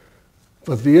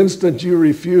 But the instant you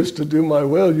refuse to do my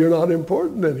will, you're not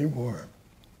important anymore.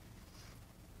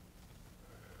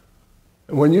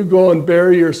 And when you go and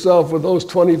bury yourself with those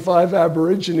 25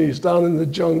 Aborigines down in the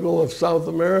jungle of South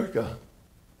America,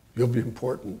 you'll be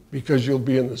important because you'll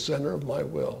be in the center of my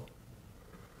will.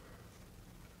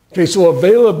 Okay, so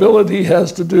availability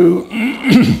has to do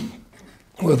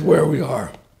with where we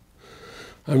are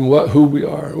and who we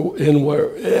are, in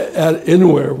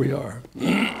where we are.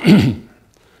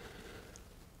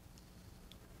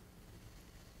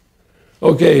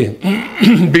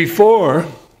 Okay, before,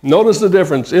 notice the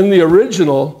difference. In the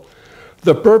original,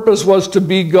 the purpose was to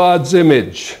be God's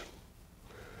image.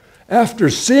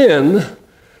 After sin,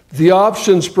 the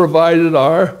options provided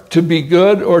are to be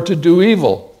good or to do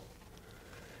evil.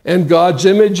 And God's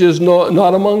image is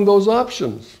not among those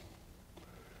options.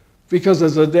 Because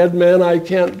as a dead man, I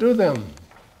can't do them.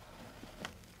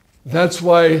 That's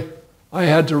why I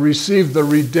had to receive the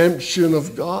redemption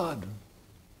of God.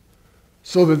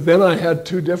 So that then I had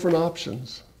two different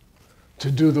options.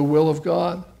 To do the will of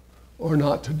God or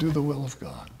not to do the will of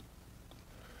God.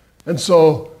 And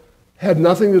so, had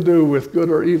nothing to do with good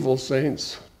or evil,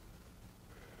 saints.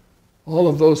 All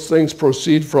of those things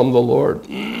proceed from the Lord.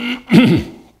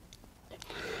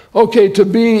 Okay, to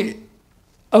be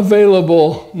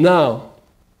available now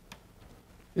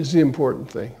is the important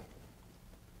thing.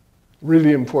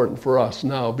 Really important for us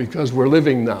now because we're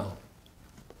living now.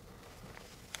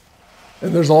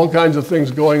 And there's all kinds of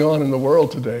things going on in the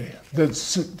world today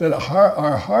that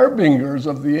are harbingers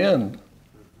of the end.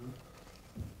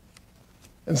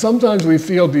 And sometimes we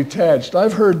feel detached.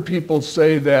 I've heard people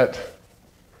say that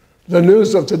the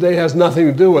news of today has nothing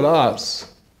to do with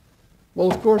us. Well,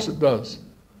 of course it does.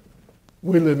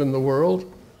 We live in the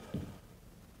world.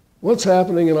 What's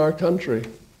happening in our country?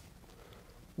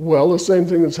 Well, the same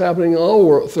thing that's happening in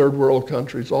all third world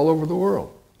countries all over the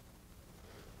world.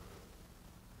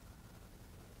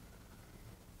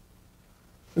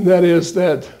 And that is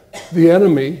that the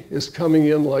enemy is coming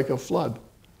in like a flood.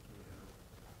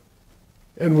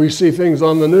 And we see things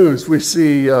on the news. We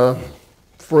see,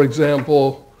 for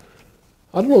example,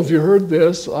 I don't know if you heard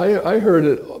this. I heard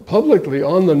it publicly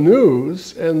on the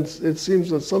news, and it seems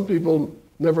that some people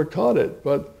never caught it.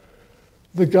 But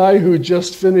the guy who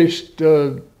just finished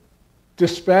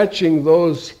dispatching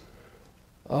those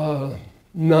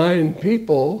 9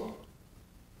 people,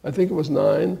 I think it was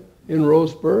 9, in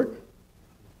Roseburg,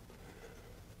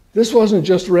 this wasn't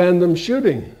just random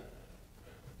shooting.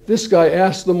 This guy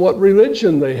asked them what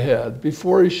religion they had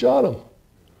before he shot them.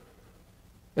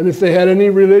 And if they had any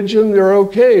religion, they're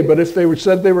okay. But if they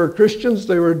said they were Christians,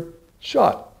 they were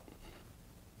shot.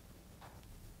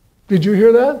 Did you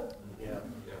hear that? Yeah.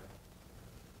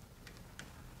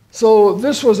 So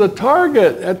this was a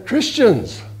target at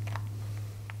Christians.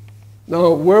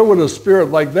 Now, where would a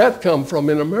spirit like that come from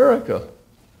in America?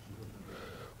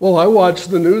 Well, I watch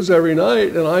the news every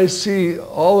night, and I see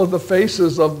all of the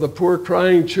faces of the poor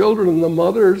crying children and the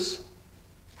mothers.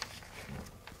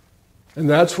 And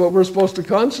that's what we're supposed to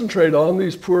concentrate on,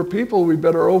 these poor people. We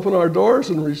better open our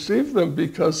doors and receive them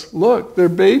because, look, they're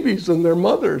babies and they're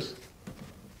mothers.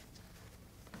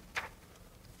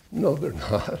 No, they're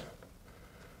not.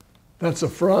 That's a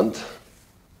front.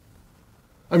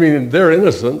 I mean, they're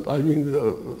innocent. I mean,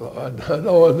 I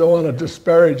don't want to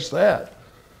disparage that.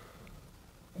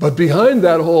 But behind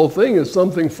that whole thing is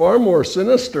something far more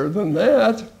sinister than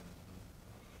that.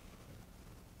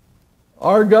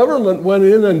 Our government went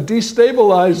in and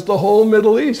destabilized the whole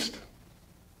Middle East.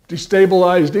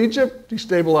 Destabilized Egypt,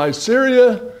 destabilized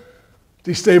Syria,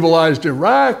 destabilized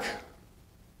Iraq,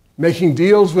 making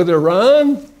deals with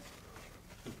Iran.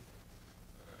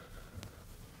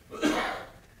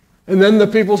 And then the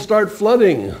people start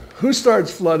flooding. Who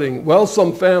starts flooding? Well,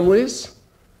 some families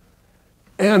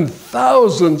and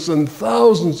thousands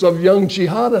of young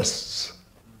jihadists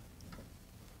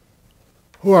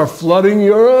who are flooding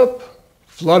Europe,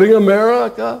 flooding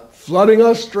America, flooding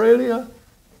Australia.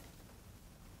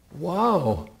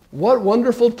 Wow, what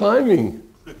wonderful timing.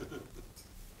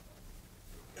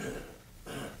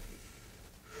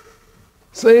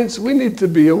 Saints, we need to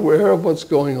be aware of what's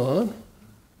going on.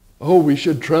 Oh, we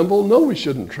should tremble? No, we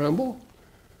shouldn't tremble.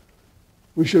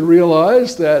 We should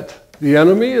realize that the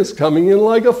enemy is coming in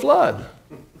like a flood.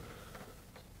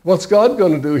 What's God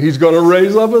going to do? He's going to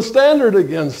raise up a standard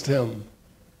against him.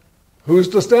 Who's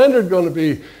the standard going to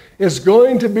be? It's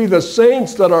going to be the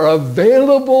saints that are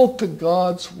available to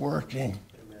God's working.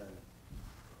 Amen.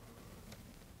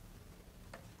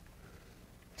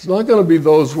 It's not going to be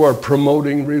those who are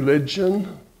promoting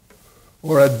religion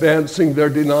or advancing their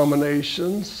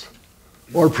denominations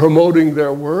or promoting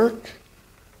their work.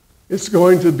 It's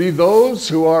going to be those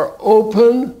who are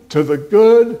open to the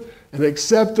good and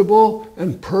acceptable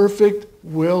and perfect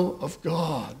will of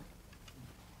God.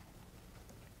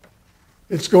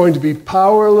 It's going to be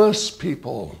powerless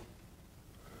people.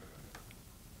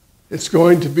 It's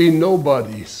going to be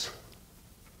nobodies.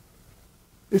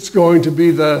 It's going to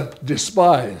be the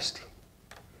despised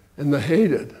and the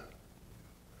hated.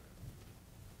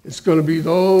 It's going to be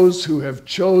those who have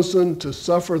chosen to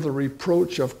suffer the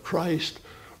reproach of Christ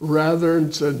rather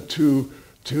than to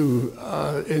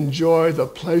enjoy the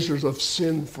pleasures of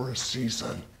sin for a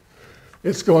season.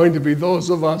 It's going to be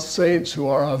those of us saints who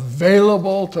are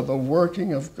available to the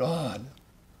working of God.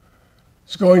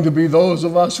 It's going to be those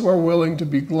of us who are willing to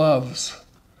be gloves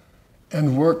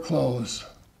and work clothes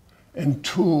and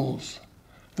tools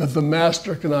that the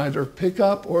master can either pick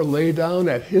up or lay down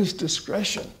at his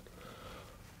discretion.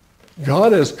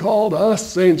 God has called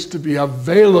us, saints, to be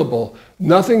available.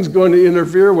 Nothing's going to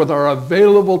interfere with our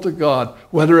available to God,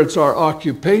 whether it's our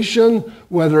occupation,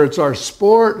 whether it's our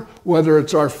sport, whether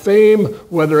it's our fame,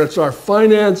 whether it's our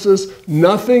finances.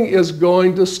 Nothing is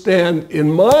going to stand in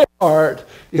my heart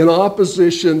in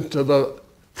opposition to the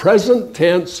present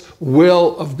tense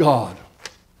will of God.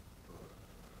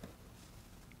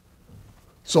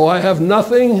 So I have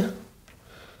nothing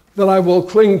that I will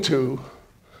cling to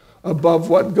above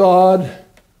what God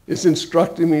is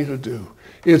instructing me to do.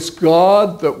 It's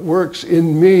God that works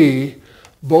in me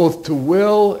both to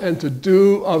will and to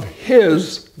do of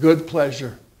his good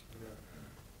pleasure.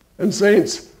 And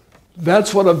saints,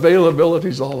 that's what availability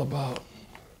is all about.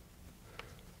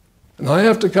 And I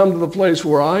have to come to the place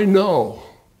where I know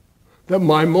that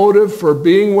my motive for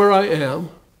being where I am,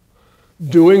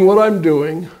 doing what I'm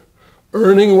doing,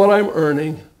 earning what I'm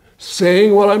earning,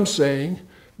 saying what I'm saying,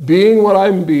 being what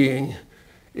I'm being,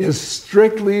 is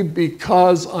strictly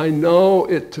because I know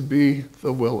it to be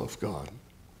the will of God.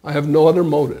 I have no other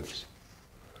motives.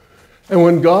 And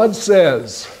when God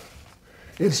says,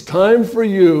 it's time for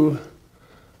you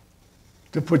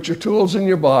to put your tools in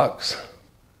your box,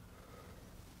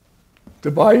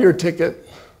 to buy your ticket,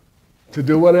 to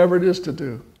do whatever it is to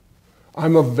do,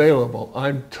 I'm available.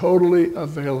 I'm totally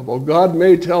available. God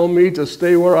may tell me to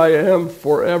stay where I am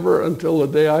forever until the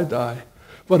day I die.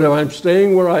 But if I'm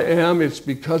staying where I am, it's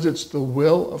because it's the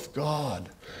will of God.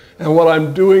 And what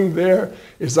I'm doing there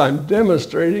is I'm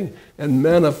demonstrating and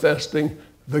manifesting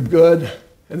the good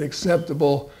and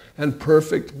acceptable and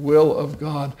perfect will of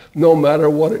God, no matter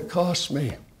what it costs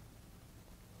me.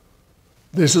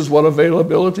 This is what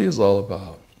availability is all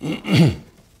about.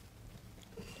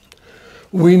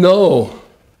 We know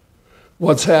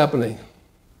what's happening.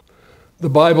 The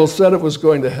Bible said it was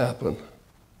going to happen.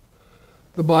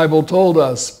 The Bible told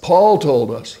us, Paul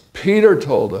told us, Peter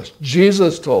told us,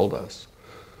 Jesus told us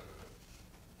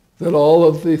that all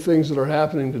of the things that are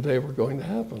happening today were going to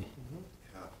happen.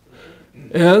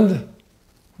 And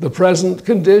the present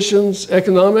conditions,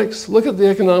 economics, look at the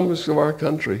economics of our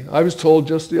country. I was told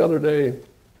just the other day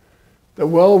that,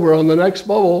 well, we're on the next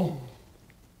bubble.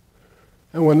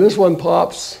 And when this one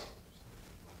pops,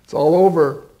 it's all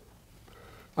over.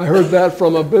 I heard that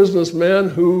from a businessman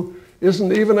who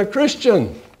isn't even a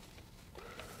Christian,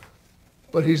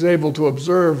 but he's able to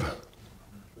observe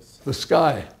the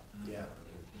sky. Yeah.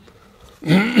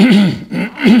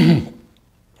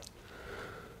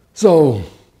 So,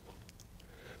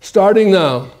 starting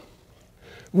now,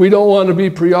 we don't want to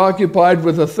be preoccupied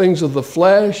with the things of the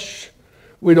flesh.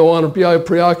 We don't want to be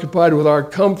preoccupied with our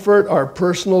comfort, our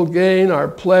personal gain, our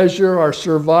pleasure, our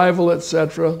survival,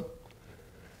 etc.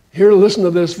 Here, listen to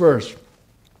this verse.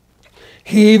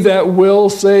 He that will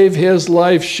save his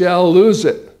life shall lose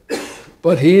it.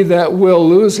 But he that will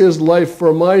lose his life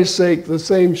for my sake, the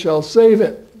same shall save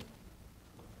it.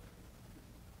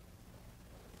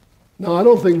 Now, I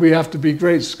don't think we have to be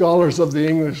great scholars of the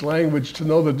English language to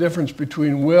know the difference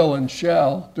between will and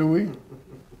shall, do we?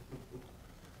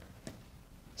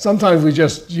 Sometimes we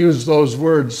just use those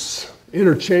words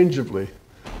interchangeably,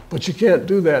 but you can't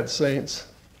do that, saints.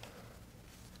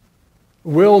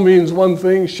 Will means one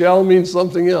thing, shall means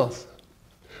something else.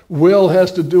 Will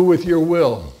has to do with your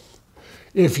will.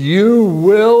 If you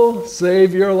will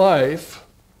save your life,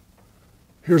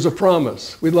 here's a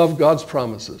promise. We love God's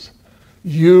promises.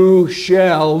 You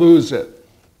shall lose it.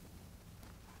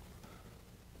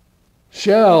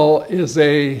 Shall is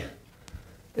a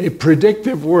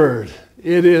predictive word.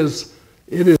 It is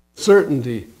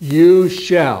certainty. You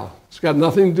shall. It's got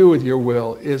nothing to do with your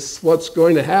will. It's what's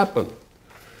going to happen.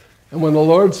 And when the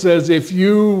Lord says, if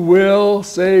you will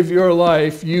save your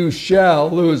life, you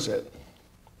shall lose it.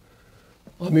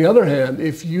 On the other hand,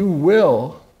 if you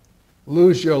will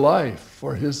lose your life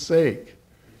for his sake,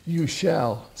 you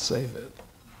shall save it.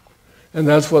 And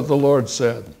that's what the Lord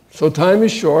said. So time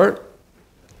is short.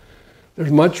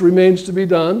 There's much remains to be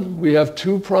done. We have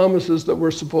 2 promises that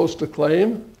we're supposed to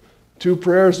claim, 2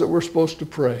 prayers that we're supposed to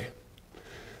pray.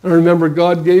 And I remember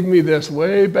God gave me this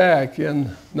way back in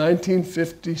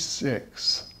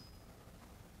 1956.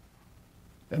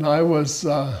 And I was in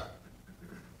a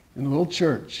little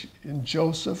church in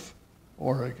Joseph,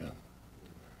 Oregon.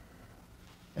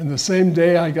 And the same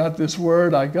day I got this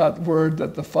word, I got word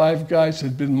that the 5 guys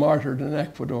had been martyred in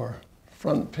Ecuador.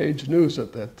 Front page news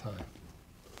at that time.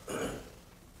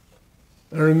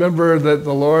 And I remember that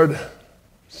the Lord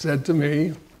said to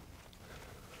me,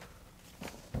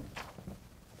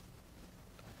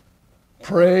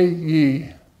 pray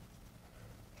ye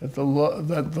that the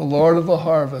Lord of the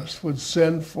harvest would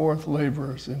send forth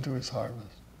laborers into his harvest.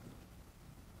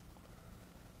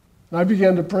 And I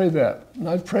began to pray that. And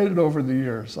I've prayed it over the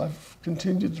years. I've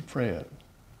continued to pray it.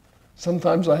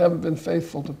 Sometimes I haven't been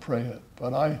faithful to pray it,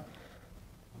 but I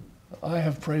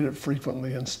have prayed it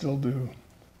frequently and still do.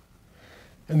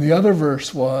 And the other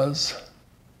verse was,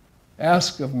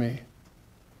 ask of me,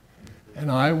 and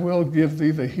I will give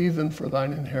thee the heathen for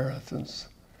thine inheritance,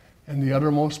 and the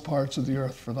uttermost parts of the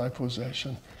earth for thy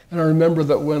possession. And I remember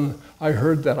that when I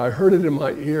heard that, I heard it in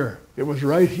my ear. It was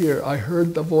right here. I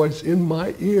heard the voice in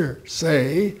my ear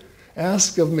say,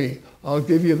 ask of me, I'll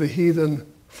give you the heathen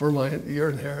for your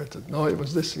inheritance. No, it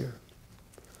was this ear.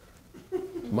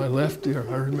 My left ear,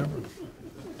 I remember.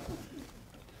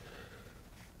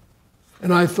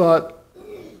 And I thought,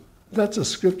 that's a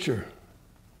scripture.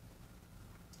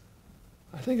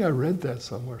 I think I read that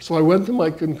somewhere. So I went to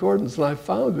my concordance and I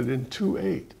found it in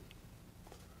 2:8.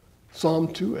 Psalm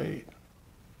 2:8.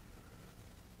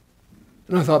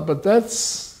 And I thought, but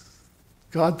that's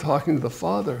God talking to the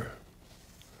Father.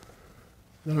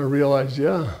 Then I realized,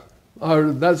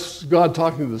 that's God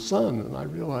talking to the Son. And I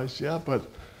realized, but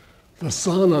the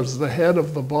Son is the head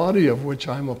of the body of which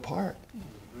I'm a part.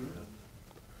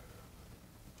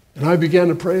 And I began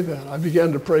to pray that. I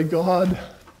began to pray, God,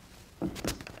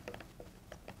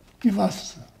 give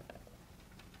us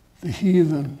the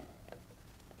heathen.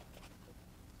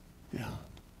 Yeah.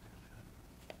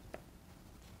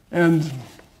 And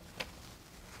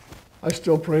I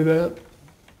still pray that.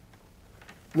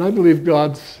 And I believe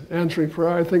God's answering prayer.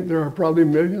 I think there are probably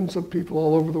millions of people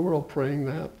all over the world praying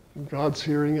that. And God's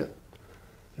hearing it.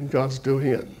 And God's doing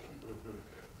it.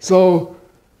 So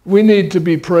we need to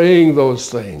be praying those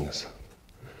things.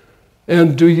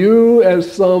 And do you,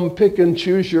 as some, pick and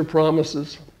choose your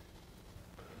promises?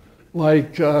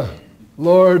 Like,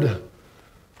 Lord,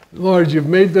 you've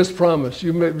made this promise.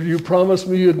 You promised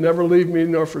me you'd never leave me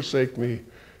nor forsake me.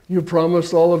 You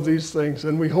promised all of these things.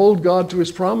 And we hold God to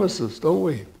his promises, don't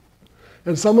we?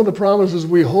 And some of the promises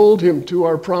we hold him to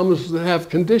are promises that have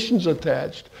conditions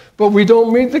attached. But we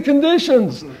don't meet the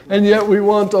conditions. And yet we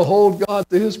want to hold God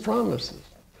to his promises.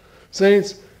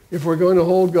 Saints, if we're going to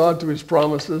hold God to his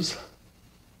promises,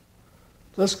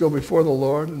 let's go before the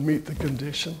Lord and meet the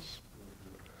conditions.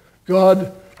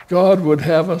 God would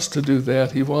have us to do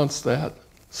that. He wants that.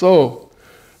 So,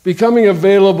 becoming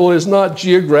available is not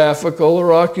geographical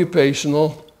or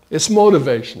occupational. It's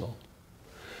motivational.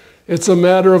 It's a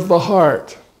matter of the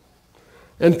heart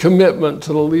and commitment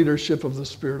to the leadership of the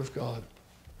Spirit of God.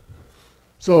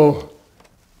 So,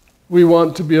 we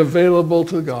want to be available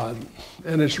to God,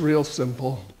 and it's real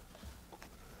simple.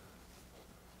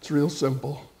 It's real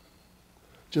simple.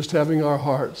 Just having our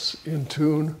hearts in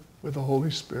tune with the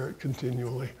Holy Spirit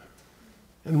continually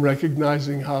and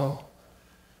recognizing how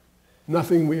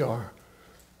nothing we are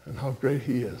and how great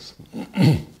he is.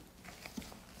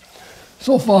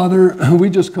 So, Father, we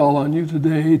just call on you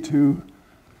today to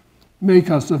make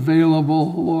us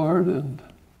available, Lord, and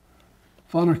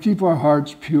Father, keep our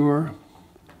hearts pure.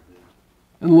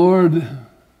 And Lord,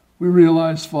 we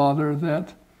realize, Father,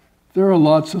 that there are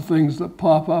lots of things that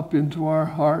pop up into our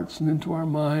hearts and into our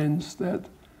minds that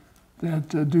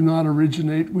do not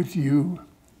originate with you.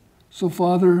 So,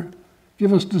 Father,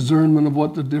 give us discernment of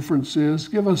what the difference is.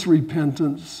 Give us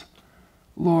repentance,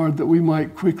 Lord, that we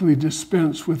might quickly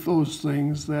dispense with those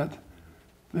things that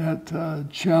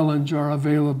challenge our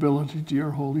availability to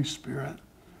your Holy Spirit.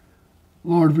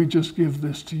 Lord, we just give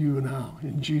this to you now.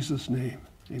 In Jesus' name,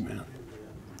 amen.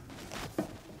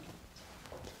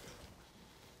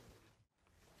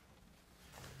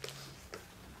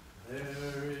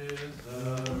 There is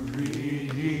a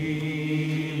Redeemer,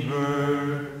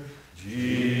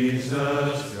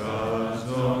 Jesus.